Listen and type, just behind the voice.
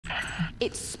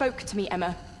It spoke to me,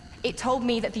 Emma. It told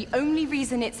me that the only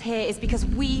reason it's here is because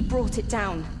we brought it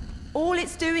down. All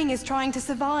it's doing is trying to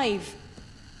survive.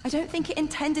 I don't think it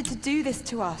intended to do this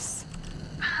to us.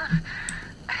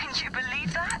 You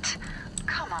believe that?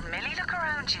 Come on, Millie, look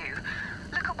around you.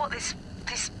 Look at what this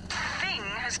thing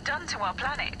has done to our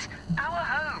planet. Our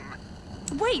home.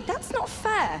 Wait, that's not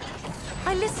fair.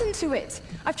 I listened to it.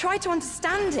 I've tried to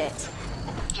understand it.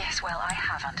 Yes, well, I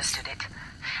have understood it.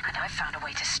 And I've found a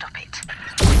way to stop it.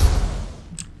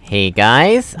 Hey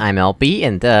guys, I'm LP,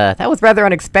 and that was rather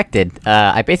unexpected.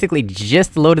 I basically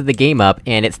just loaded the game up,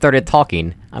 and it started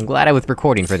talking. I'm glad I was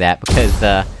recording for that,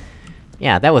 because,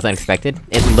 yeah, that was unexpected.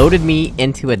 It loaded me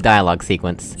into a dialogue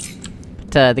sequence.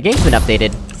 But, the game's been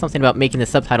updated. Something about making the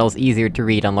subtitles easier to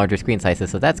read on larger screen sizes,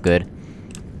 so that's good.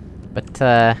 But,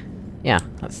 yeah,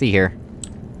 let's see here.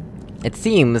 It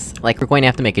seems like we're going to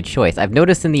have to make a choice. I've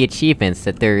noticed in the achievements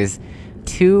that there's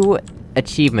 2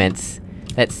 achievements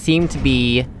that seem to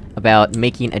be about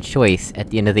making a choice at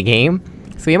the end of the game.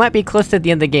 So we might be close to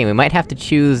the end of the game. We might have to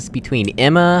choose between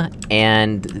Emma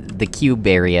and the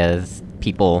Q.U.B.E areas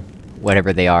people,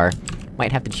 whatever they are.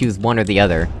 Might have to choose one or the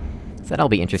other. So that'll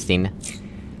be interesting.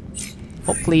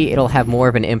 Hopefully it'll have more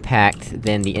of an impact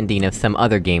than the ending of some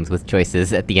other games with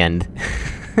choices at the end.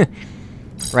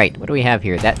 Right, what do we have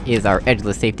here? That is our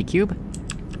edgeless safety cube.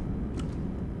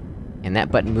 And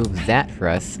that button moves that for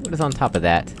us. What is on top of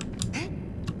that?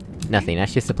 Nothing,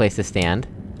 that's just a place to stand.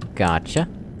 Gotcha.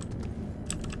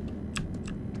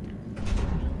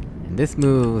 And this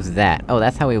moves that. Oh,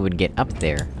 that's how we would get up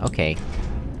there. Okay.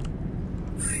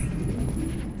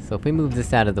 So if we move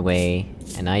this out of the way,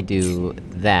 and I do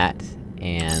that,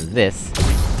 and this...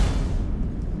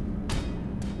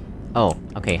 Oh,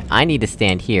 okay, I need to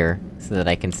stand here, so that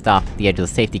I can stop the edge of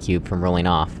the safety cube from rolling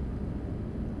off.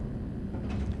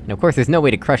 And of course, there's no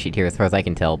way to crush it here, as far as I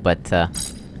can tell, but,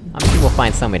 I'm sure we'll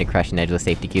find some way to crush an edge of the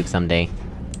safety cube someday.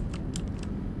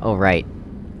 Oh, right.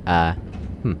 Yeah,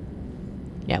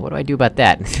 what do I do about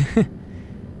that?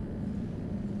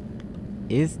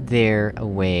 Is there a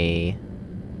way...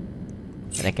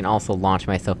 that I can also launch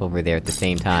myself over there at the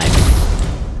same time?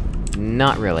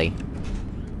 Not really.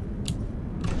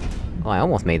 Oh, I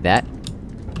almost made that.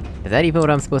 Is that even what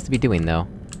I'm supposed to be doing, though?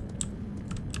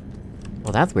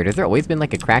 Well, that's weird. Has there always been,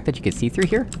 like, a crack that you could see through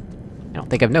here? I don't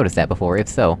think I've noticed that before, if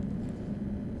so.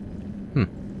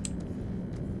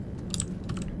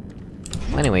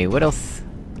 Well, anyway, what else?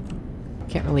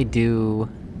 Can't really do...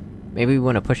 Maybe we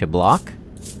wanna push a block?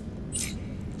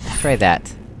 Let's try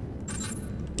that.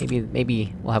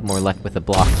 Maybe we'll have more luck with a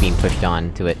block being pushed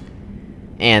on to it.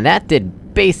 And that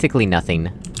did basically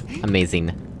nothing.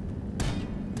 Amazing.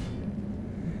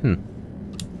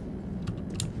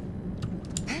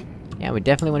 Yeah, we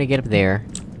definitely wanna get up there.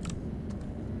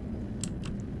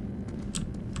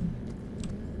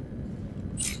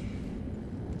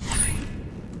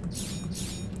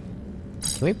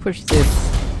 Can we push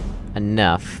this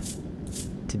enough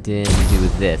to then do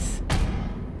this?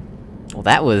 Well,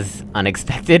 that was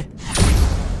unexpected.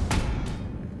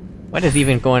 What is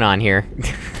even going on here?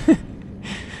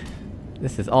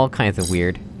 This is all kinds of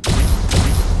weird.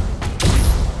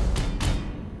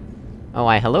 Oh,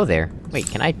 hello there. Wait,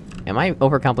 can I... am I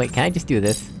overcomplicated? Can I just do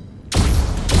this?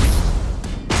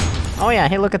 Oh yeah,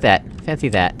 hey, look at that! Fancy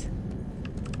that.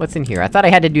 What's in here? I thought I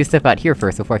had to do stuff out here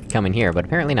first before I could come in here, but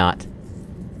apparently not.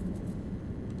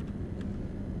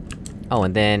 Oh,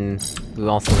 and then... we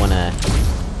also wanna...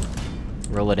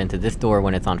 roll it into this door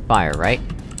when it's on fire, right?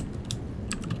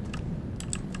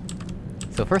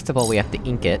 So first of all, we have to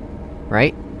ink it,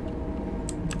 right?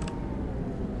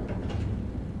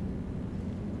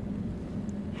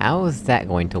 How is that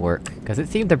going to work? Cause it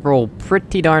seemed to roll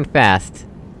pretty darn fast.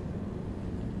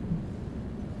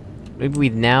 Maybe we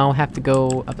now have to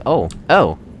go up- oh!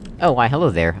 Oh! Oh, why hello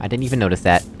there, I didn't even notice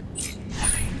that.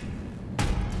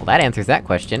 Well, that answers that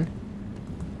question.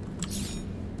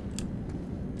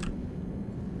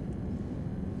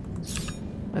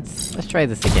 Let's try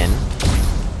this again.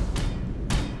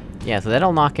 Yeah, so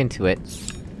that'll knock into it.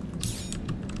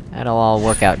 That'll all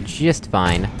work out just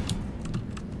fine.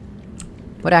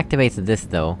 What activates this,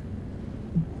 though?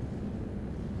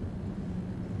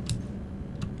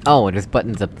 Oh, there's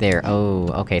buttons up there. Oh,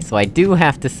 okay, so I do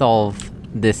have to solve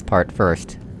this part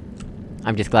first.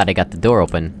 I'm just glad I got the door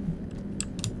open.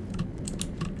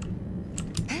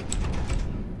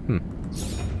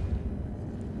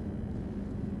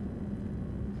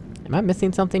 Am I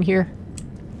missing something here?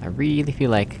 I really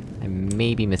feel like I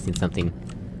may be missing something.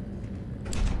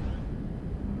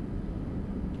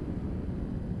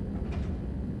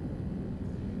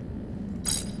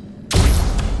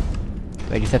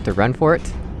 Do I just have to run for it?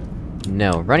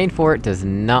 No, running for it does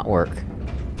not work.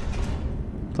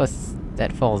 Plus,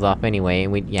 that falls off anyway,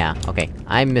 and yeah, okay.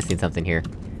 I'm missing something here.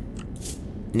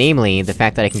 Namely, the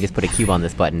fact that I can just put a cube on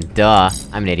this button. Duh!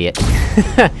 I'm an idiot.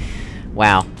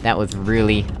 Wow, that was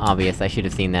really obvious, I should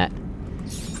have seen that.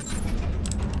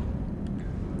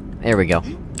 There we go.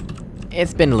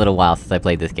 It's been a little while since I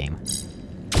played this game.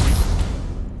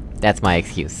 That's my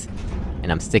excuse.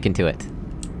 And I'm sticking to it.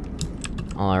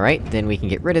 Alright, then we can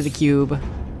get rid of the cube.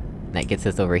 That gets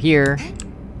us over here.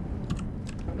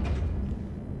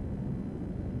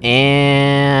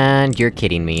 And you're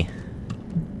kidding me.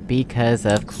 Because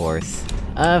of course.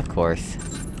 Of course.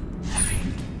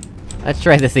 Let's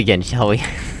try this again, shall we?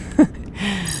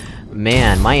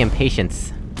 Man, my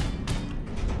impatience.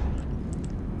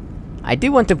 I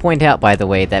do want to point out, by the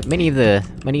way, that many of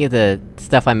the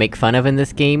stuff I make fun of in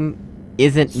this game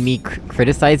isn't me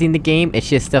criticizing the game, it's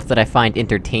just stuff that I find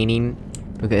entertaining,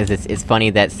 because it's funny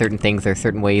that certain things are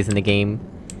certain ways in the game.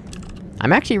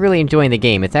 I'm actually really enjoying the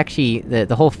game. It's actually,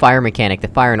 the whole fire mechanic, the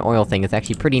fire and oil thing, is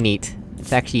actually pretty neat.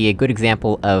 It's actually a good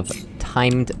example of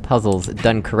timed puzzles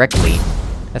done correctly.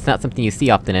 That's not something you see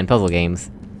often in puzzle games.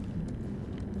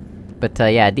 But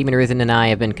yeah, Demon Arisen and I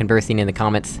have been conversing in the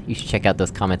comments. You should check out those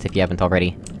comments if you haven't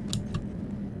already.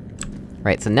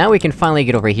 Right, so now we can finally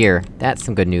get over here. That's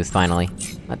some good news, finally.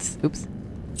 Let's- oops.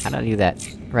 How did I do that?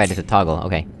 Right, it's a toggle,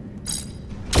 okay.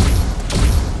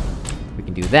 We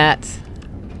can do that.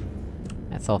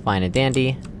 That's all fine and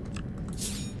dandy.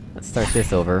 Let's start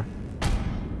this over.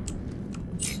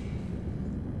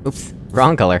 Oops,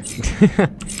 wrong color.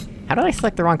 How did I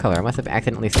select the wrong color? I must have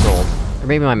accidentally scrolled. Or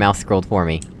maybe my mouse scrolled for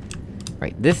me.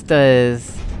 Right, this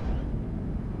does...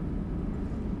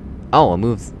 oh, it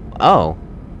moves... oh!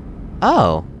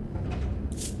 Oh!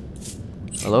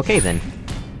 Well, okay then.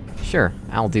 Sure,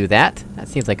 I'll do that. That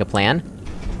seems like a plan.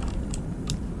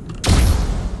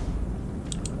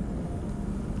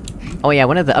 Oh yeah,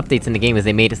 one of the updates in the game is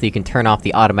they made it so you can turn off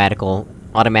the automatic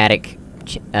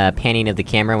panning of the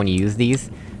camera when you use these.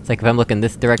 It's like if I'm looking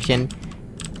this direction,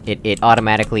 it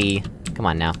automatically... come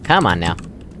on now, come on now!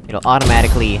 It'll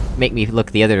automatically make me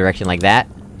look the other direction like that.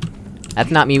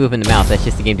 That's not me moving the mouse, that's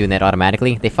just the game doing that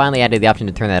automatically. They finally added the option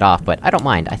to turn that off, but I don't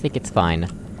mind, I think it's fine.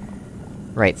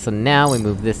 Right, so now we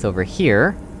move this over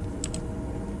here.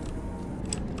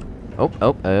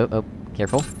 Oh,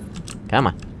 careful. Come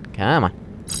on, come on.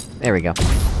 There we go.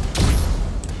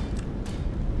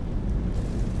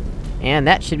 And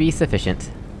that should be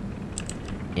sufficient.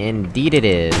 Indeed it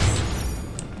is.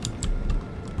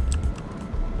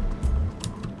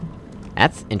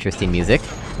 That's interesting music.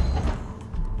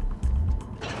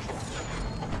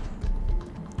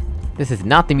 This is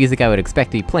not the music I would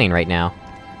expect to be playing right now.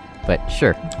 But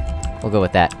sure, we'll go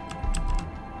with that.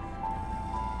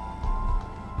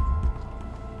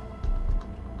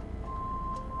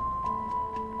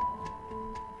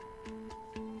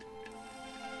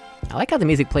 I like how the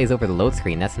music plays over the load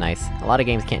screen, that's nice. A lot of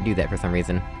games can't do that for some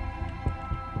reason.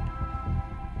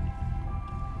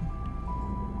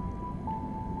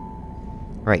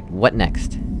 Right, what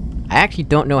next? I actually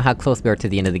don't know how close we are to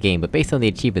the end of the game, but based on the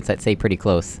achievements, I'd say pretty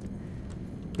close.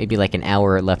 Maybe like an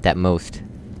hour left at most.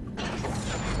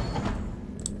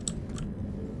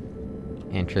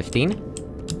 Interesting.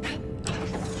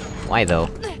 Why though?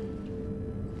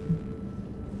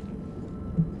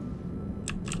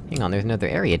 Hang on, there's another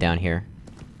area down here.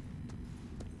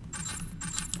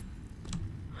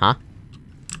 Huh?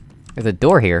 There's a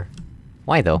door here.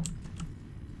 Why though?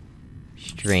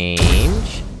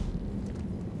 Strange.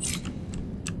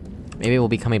 Maybe we'll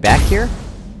be coming back here?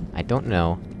 I don't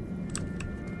know.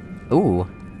 Ooh!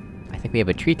 I think we have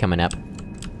a tree coming up.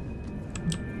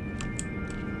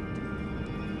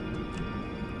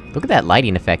 Look at that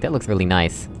lighting effect, that looks really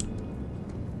nice.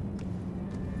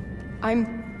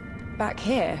 I'm... back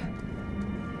here.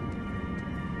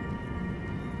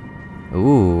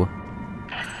 Ooh.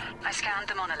 I scanned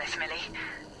the monolith, Millie.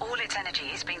 All its energy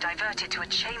is being diverted to a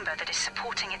chamber that is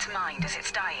supporting its mind as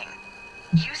it's dying.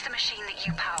 Use the machine that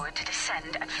you powered to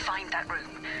descend and find that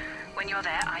room. When you're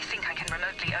there, I think I can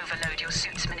remotely overload your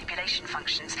suit's manipulation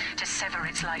functions to sever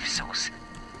its life source.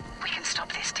 We can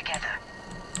stop this together.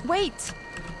 Wait!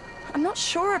 I'm not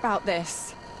sure about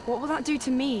this. What will that do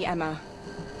to me, Emma?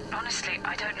 Honestly,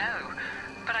 I don't know.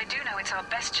 But I do know it's our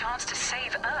best chance to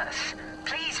save Earth.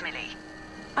 Please, Millie.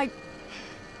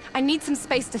 I need some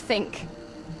space to think.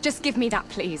 Just give me that,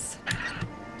 please.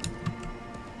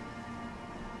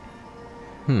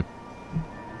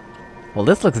 Well,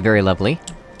 this looks very lovely.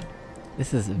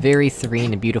 This is very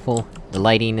serene and beautiful. The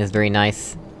lighting is very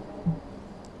nice.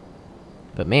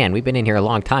 But man, we've been in here a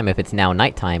long time if it's now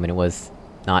nighttime and it was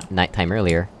not nighttime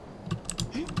earlier.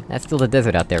 That's still the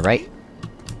desert out there, right?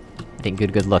 I think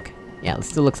good look. Yeah, it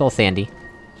still looks all sandy.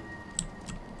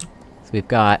 So we've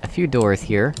got a few doors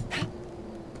here.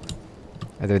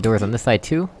 Are there doors on this side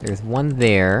too? There's one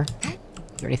there.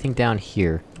 Is there anything down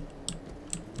here?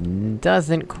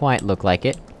 Doesn't quite look like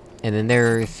it. And then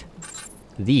there's...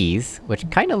 these, which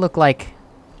kinda look like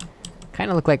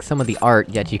some of the art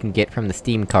that you can get from the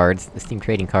Steam cards, the Steam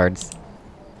trading cards.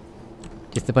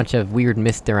 Just a bunch of weird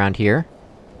mist around here.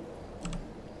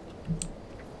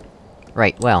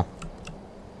 Right, well...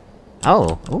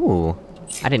 oh! Ooh!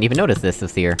 I didn't even notice this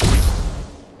was here.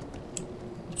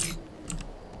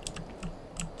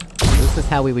 This is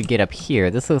how we would get up here.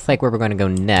 This looks like where we're gonna go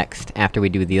next, after we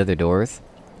do the other doors.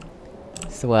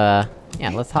 So,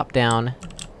 yeah, let's hop down.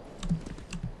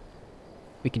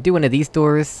 We could do one of these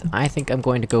doors. I think I'm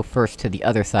going to go first to the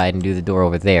other side and do the door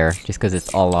over there, just cause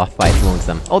it's all off by its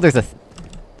lonesome. Oh, there's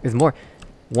more!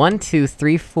 1, 2,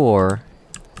 3, 4...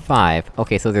 5.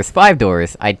 Okay, so there's 5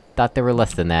 doors. I thought there were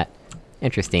less than that.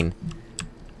 Interesting.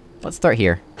 Let's start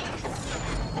here.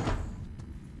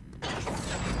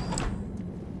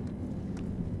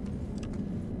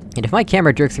 And if my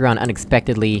camera jerks around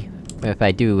unexpectedly, if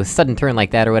I do a sudden turn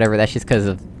like that or whatever, that's just cause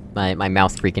of my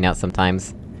mouse freaking out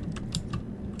sometimes.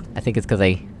 I think it's cause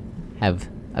I have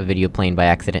a video playing by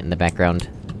accident in the background.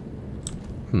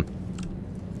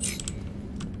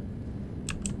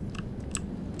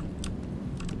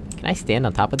 Can I stand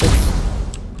on top of this?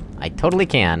 I totally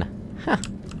can. Huh.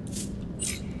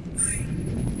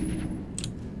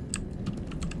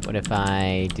 What if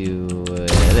I do...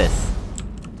 this?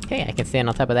 Okay, I can stand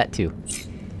on top of that too.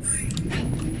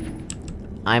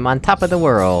 I'm on top of the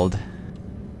world!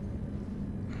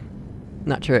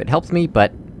 Not sure it helps me,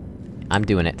 but... I'm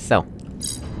doing it, so...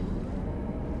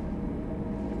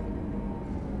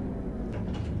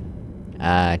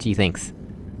 gee, thanks.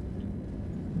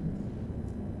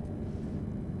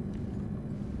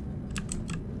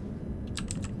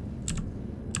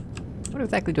 What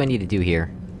exactly do I need to do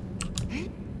here?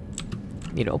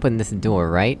 Need to open this door,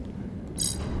 right?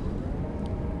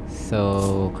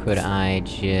 So... could I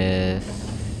just...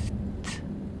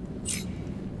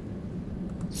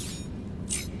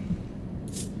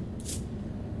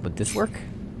 would this work?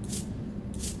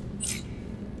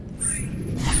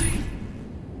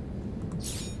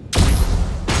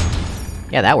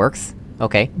 Yeah, that works.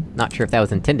 Okay. Not sure if that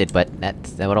was intended, but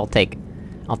that's what I'll take.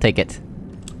 I'll take it.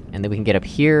 And then we can get up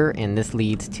here, and this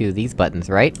leads to these buttons,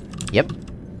 right? Yep.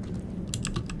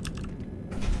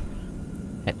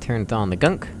 That turns on the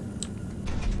gunk.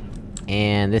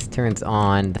 And this turns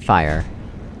on the fire.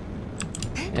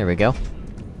 There we go.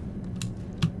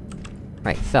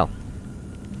 Right, so.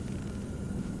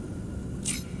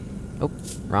 Oh,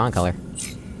 wrong color.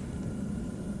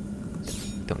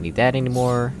 Don't need that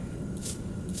anymore.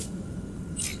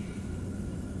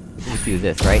 Let's do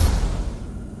this, right?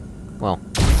 Well,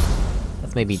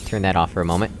 let's maybe turn that off for a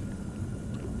moment.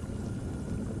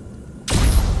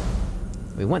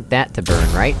 We want that to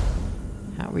burn, right?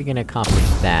 How are we gonna accomplish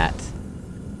that?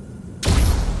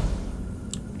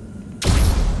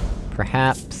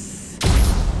 Perhaps...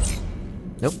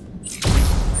 nope.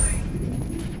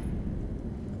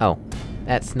 Oh.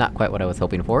 That's not quite what I was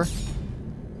hoping for.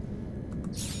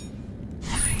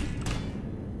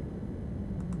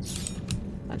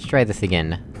 Let's try this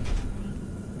again.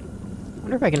 I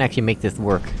wonder if I can actually make this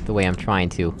work the way I'm trying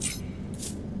to.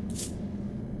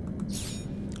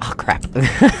 Oh crap!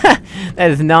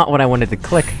 That is not what I wanted to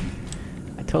click!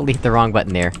 I totally hit the wrong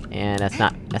button there, and that's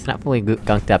not fully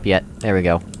gunked up yet. There we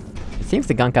go. It seems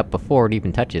to gunk up before it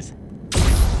even touches.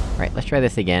 Right, let's try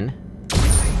this again.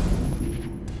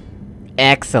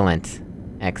 Excellent!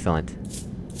 Excellent.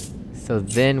 So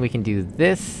then we can do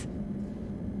this...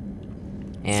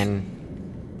 and...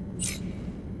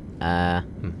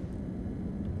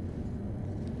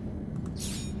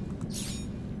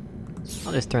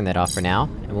 I'll just turn that off for now,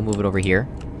 and we'll move it over here.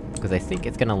 Because I think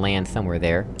it's gonna land somewhere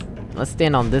there. Let's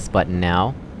stand on this button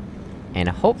now. And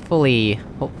hopefully...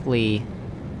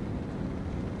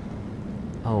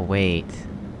 oh wait...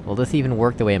 will this even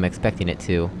work the way I'm expecting it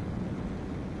to?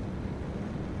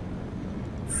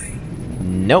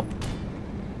 Nope!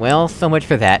 Well, so much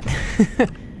for that.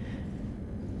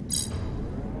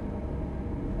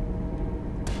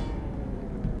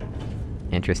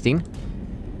 Interesting.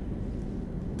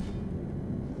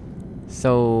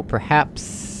 So,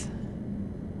 perhaps...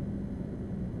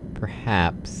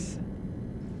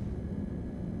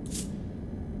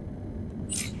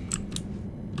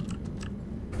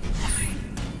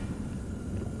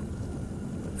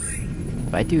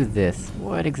 if I do this,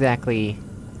 what exactly...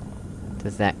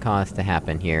 does that cause to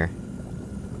happen here?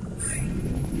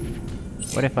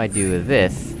 What if I do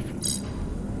this?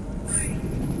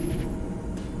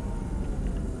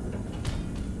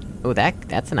 Oh,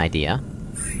 that's an idea.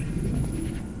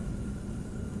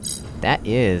 That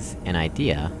is an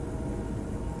idea.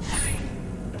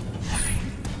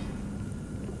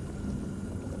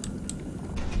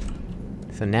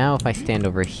 So now if I stand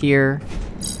over here...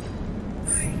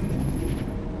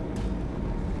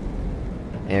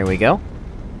 There we go.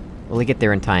 Will we get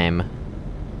there in time?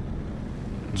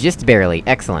 Just barely.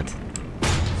 Excellent.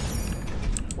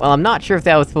 Well, I'm not sure if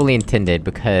that was fully intended,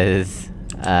 because...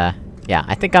 yeah,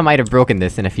 I think I might have broken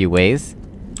this in a few ways.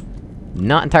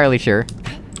 Not entirely sure.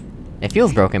 It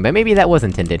feels broken, but maybe that was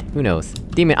intended. Who knows?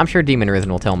 I'm sure Demon Arisen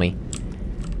will tell me.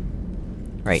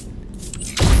 Right.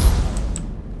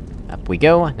 Up we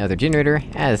go, another generator,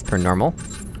 as per normal.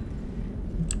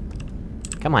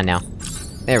 Come on now.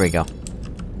 There we go.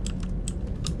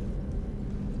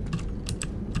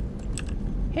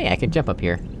 Hey, I can jump up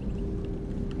here.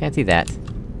 Fancy that.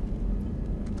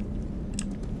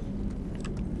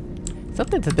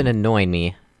 Something that's been annoying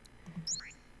me.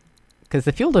 Cause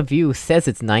the field of view says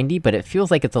it's 90, but it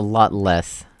feels like it's a lot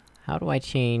less. How do I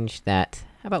change that?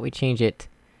 How about we change it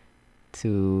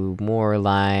to more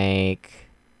like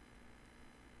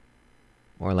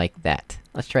that.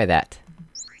 Let's try that.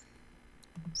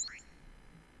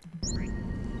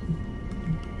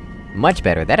 Much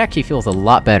better. That actually feels a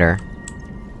lot better.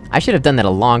 I should have done that a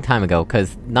long time ago,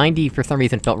 cause 90 for some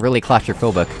reason felt really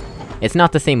claustrophobic. It's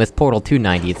not the same as Portal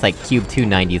 290, it's like Q.U.B.E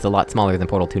 290 is a lot smaller than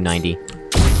Portal 290.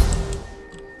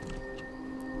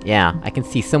 Yeah, I can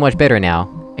see so much better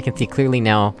now. I can see clearly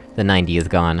now the 90 is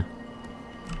gone.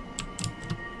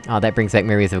 Oh, that brings back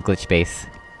memories of glitch space.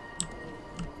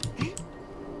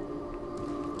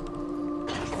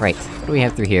 Right, what do we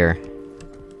have through here?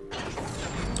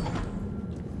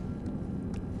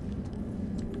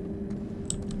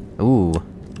 Ooh.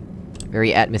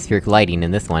 Very atmospheric lighting in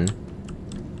this one.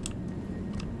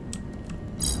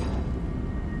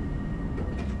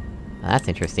 That's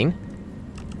interesting.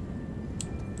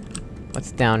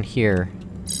 What's down here?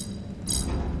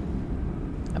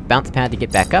 A bounce pad to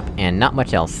get back up, and not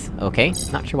much else. Okay,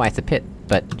 not sure why it's a pit,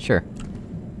 but sure.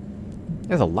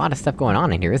 There's a lot of stuff going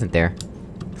on in here, isn't there?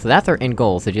 So that's our end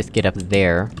goal, so just get up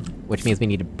there, which means we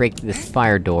need to break this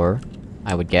fire door,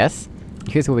 I would guess.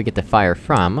 Here's where we get the fire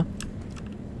from.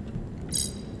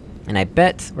 And I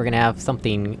bet we're gonna have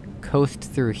something coast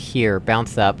through here,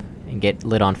 bounce up, and get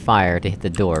lit on fire to hit the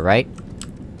door, right?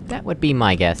 That would be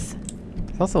my guess.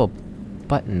 There's also a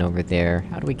button over there.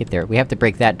 How do we get there? We have to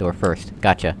break that door first.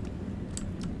 Gotcha.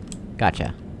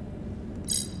 Gotcha.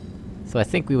 So I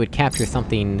think we would capture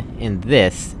something in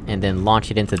this, and then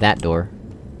launch it into that door.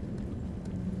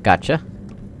 Gotcha.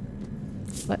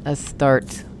 Let us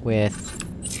start with...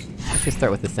 Let's just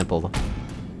start with the simple.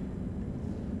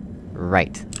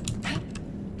 Right.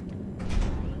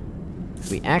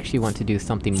 We actually want to do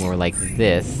something more like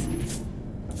this.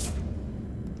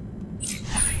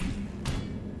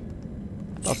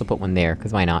 Let's also put one there,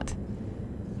 cause why not?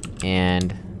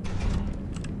 And...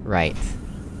 Right.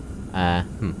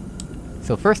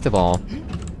 So first of all...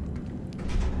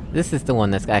 This is the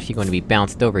one that's actually going to be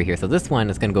bounced over here, so this one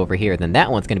is gonna go over here, then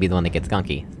that one's gonna be the one that gets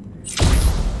gunky.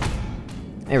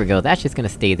 There we go, that's just gonna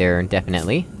stay there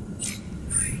indefinitely.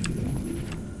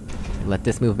 Let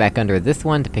this move back under this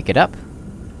one to pick it up.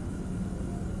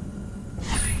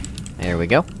 There we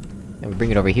go. And we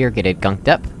bring it over here, get it gunked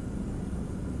up.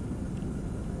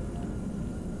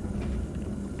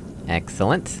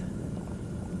 Excellent.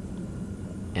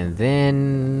 And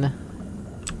then...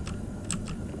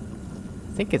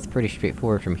 I think it's pretty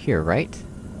straightforward from here, right?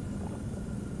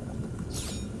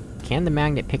 Can the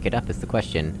magnet pick it up is the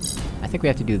question. I think we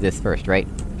have to do this first, right?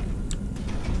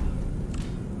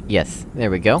 Yes, there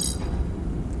we go.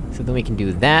 So then we can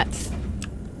do that.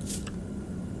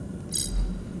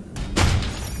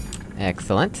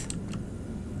 Excellent.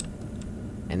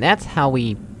 And that's how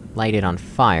we light it on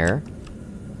fire.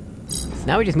 So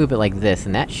now we just move it like this,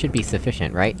 and that should be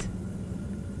sufficient, right?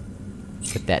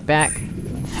 Put that back.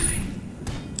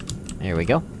 There we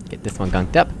go. Get this one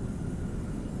gunked up.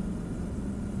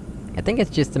 I think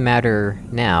it's just a matter,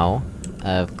 now,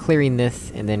 of clearing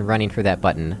this and then running for that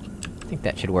button. I think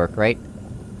that should work, right?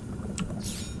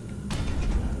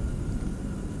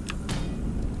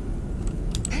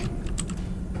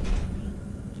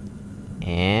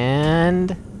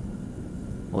 And...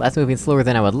 Well, that's moving slower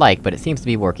than I would like, but it seems to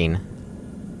be working.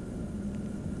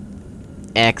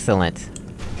 Excellent.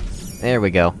 There we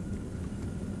go.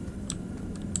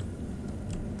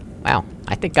 Wow,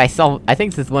 I think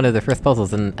this is one of the first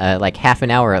puzzles in, like half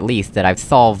an hour at least, that I've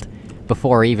solved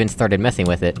before I even started messing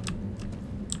with it.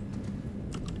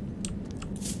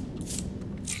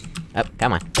 Oh,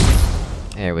 come on.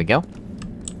 There we go.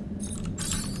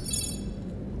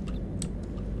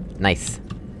 Nice.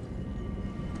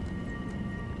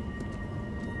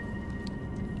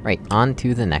 Right, on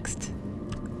to the next.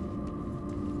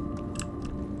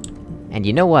 And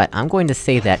you know what? I'm going to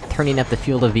say that turning up the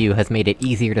field of view has made it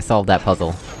easier to solve that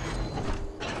puzzle.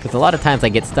 Cause a lot of times I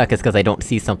get stuck is cause I don't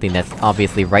see something that's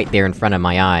obviously right there in front of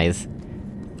my eyes.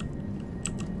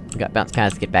 Got bounce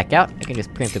pads to get back out, I can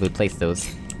just preemptively place those.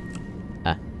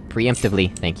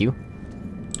 Preemptively, thank you.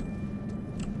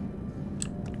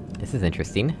 This is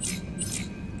interesting.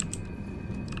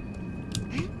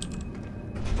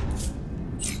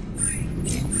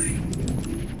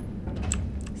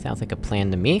 Sounds like a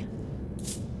plan to me.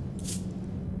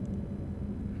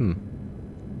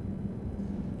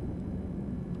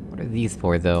 What are these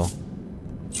for, though?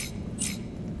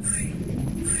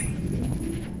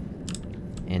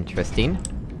 Interesting.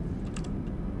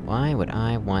 Why would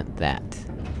I want that?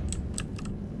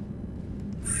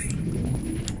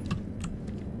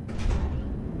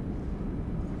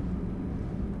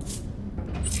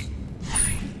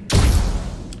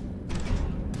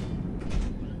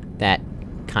 That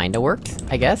kinda worked,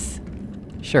 I guess?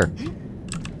 Sure.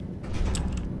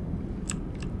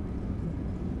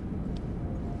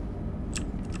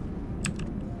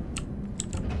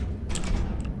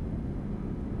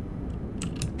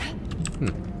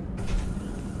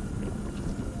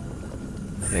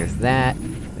 There's that.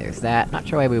 There's that. Not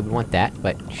sure why we would want that,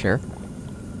 but sure.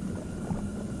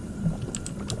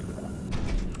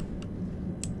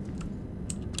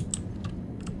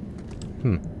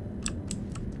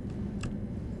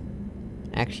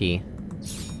 Actually...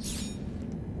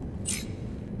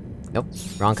 Nope,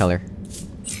 wrong color.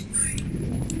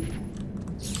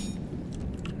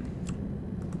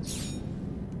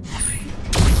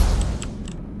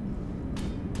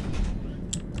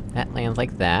 That lands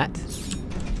like that. So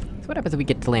what happens if we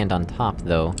get to land on top,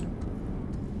 though?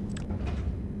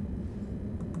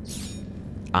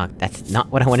 Ah, that's not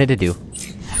what I wanted to do.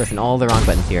 Pressing all the wrong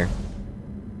buttons here.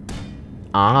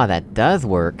 Ah, that does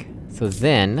work! So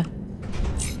then...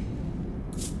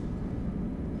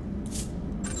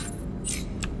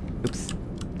 Oops.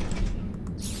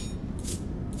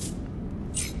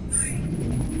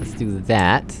 Let's do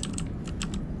that.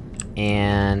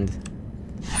 And...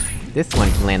 this one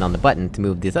can land on the button to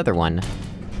move this other one.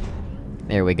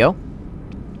 There we go.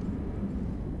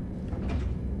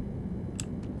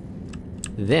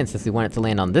 Then, since we want it to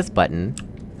land on this button,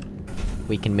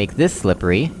 we can make this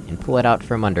slippery, and pull it out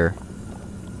from under.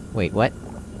 Wait, what?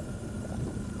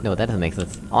 No, that doesn't make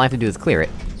sense. All I have to do is clear it.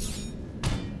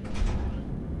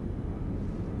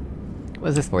 What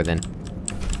is this for, then?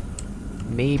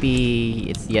 Maybe...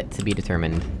 it's yet to be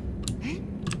determined.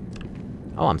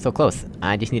 Oh, I'm so close.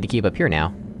 I just need to keep up here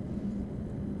now.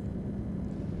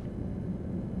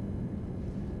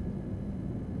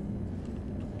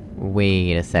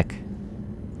 Wait a sec.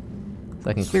 So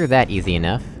I can clear that easy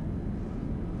enough.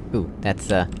 Ooh, that's,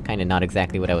 kinda not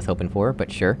exactly what I was hoping for, but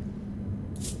sure.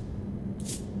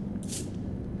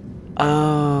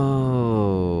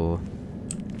 Oh.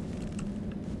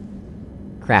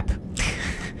 Crap.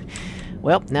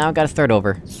 Well, now I've gotta start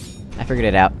over. I figured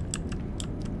it out.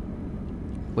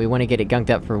 We wanna get it gunked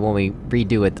up for when we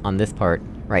redo it on this part.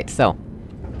 Right, so...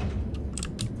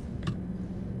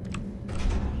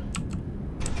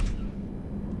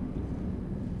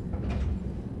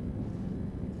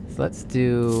 so let's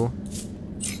do...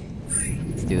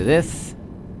 let's do this...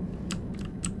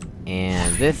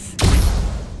 and this...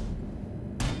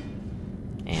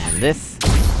 and this...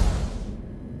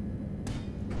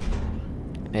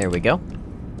 there we go.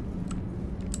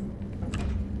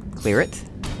 Clear it.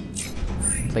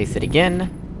 Place it again.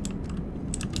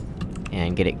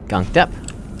 And get it gunked up.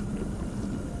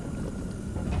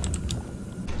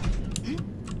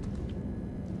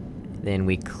 Then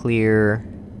we clear...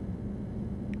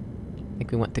 I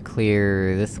think we want to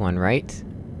clear this one, right?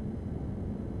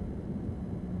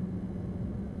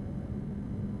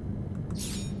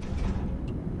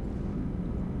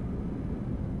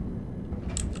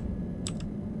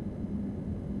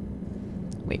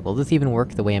 Wait, will this even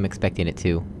work the way I'm expecting it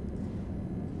to?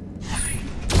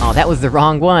 Oh, that was the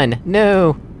wrong one!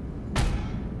 No!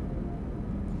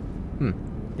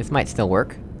 This might still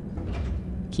work.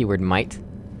 Keyword might.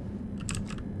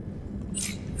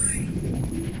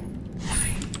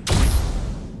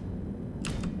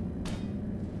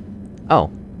 Oh.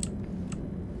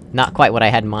 Not quite what I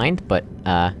had in mind, but,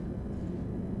 now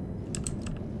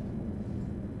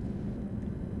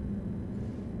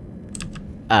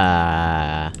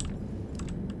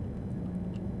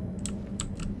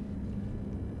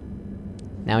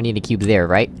I need a cube there,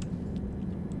 right?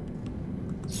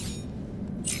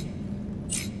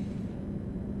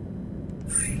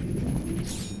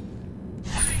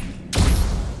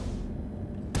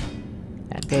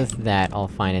 that all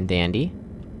fine and dandy.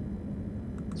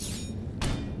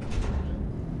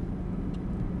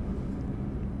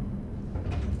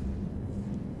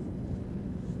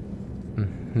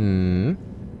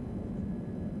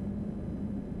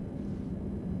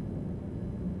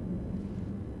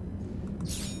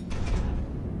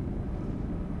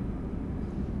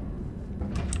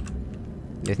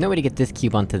 There's no way to get this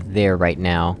cube onto there right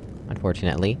now,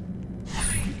 unfortunately.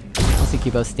 I don't see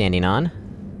Q.U.B.E standing on.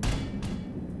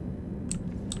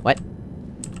 What?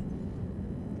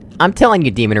 I'm telling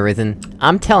you, Demon Arisen.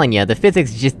 I'm telling you, the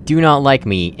physics just do not like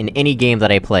me in any game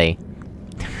that I play.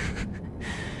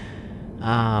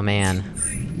 Oh, man.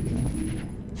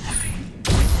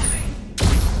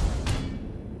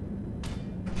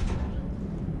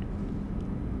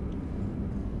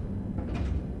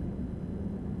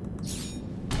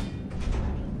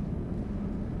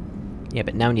 Yeah,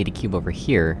 but now we need a cube over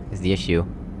here, is the issue.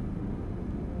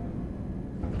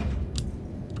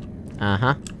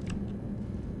 Uh-huh.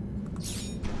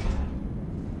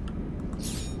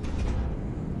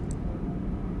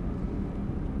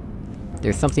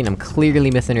 There's something I'm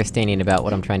clearly misunderstanding about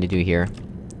what I'm trying to do here.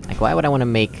 Like, why would I wanna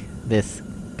make this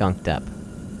gunked up?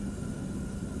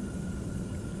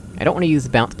 I don't wanna use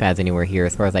bounce pads anywhere here,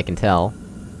 as far as I can tell.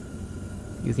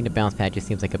 Using a bounce pad just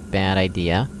seems like a bad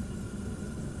idea.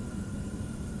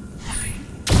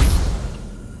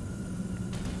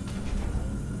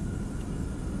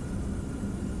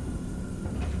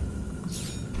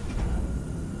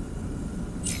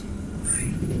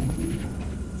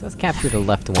 So let's capture the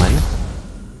left one.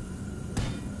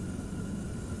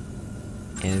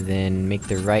 And then make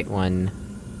the right one...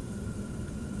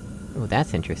 Oh,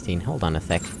 that's interesting. Hold on a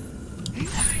sec.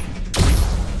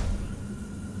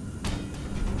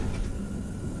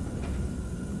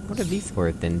 What are these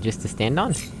for, then? Just to stand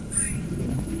on?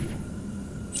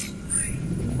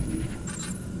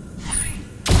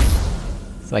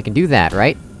 So I can do that,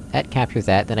 right? That captures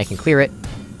that, then I can clear it.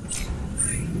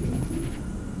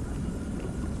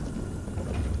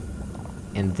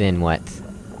 And then what?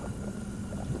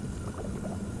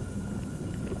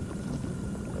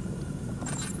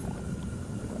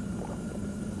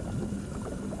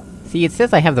 See, it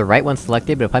says I have the right one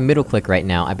selected, but if I middle-click right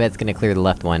now, I bet it's gonna clear the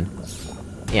left one.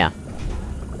 Yeah.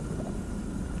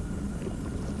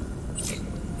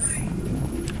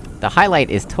 The highlight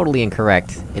is totally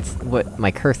incorrect. It's what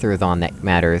my cursor is on that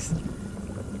matters.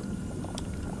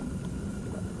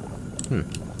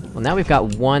 Well, now we've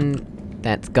got one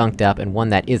that's gunked up and one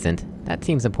that isn't. That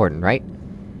seems important, right?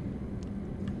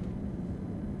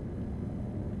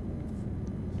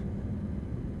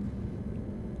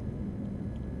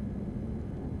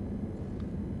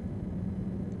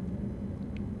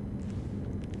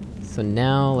 So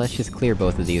now, let's just clear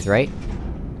both of these, right?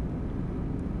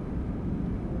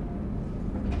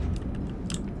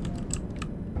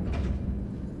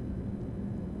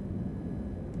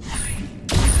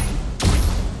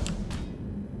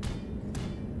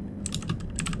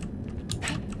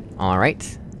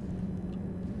 Alright.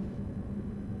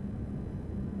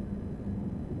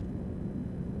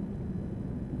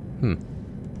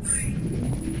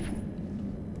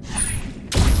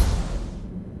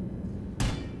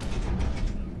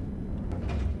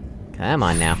 Come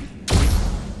on now.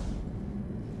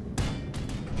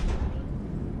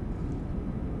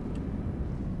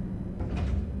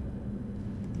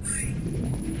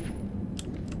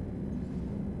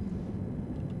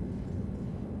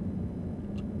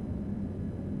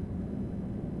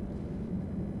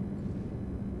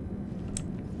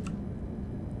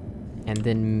 And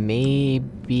then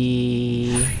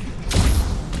maybe...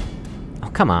 Oh,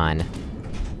 come on!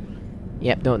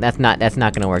 Yep, no, that's not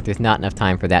gonna work. There's not enough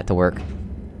time for that to work.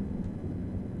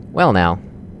 Well now...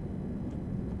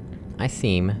 I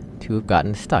seem to have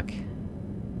gotten stuck.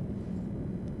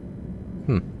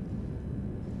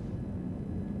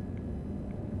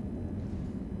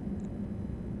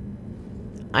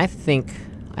 I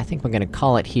think we're gonna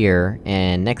call it here,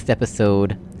 and next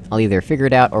episode, I'll either figure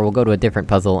it out or we'll go to a different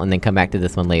puzzle and then come back to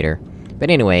this one later. But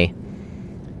anyway,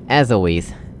 as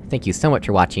always, thank you so much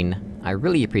for watching, I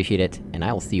really appreciate it, and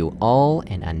I will see you all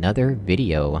in another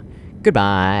video.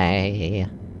 Goodbye!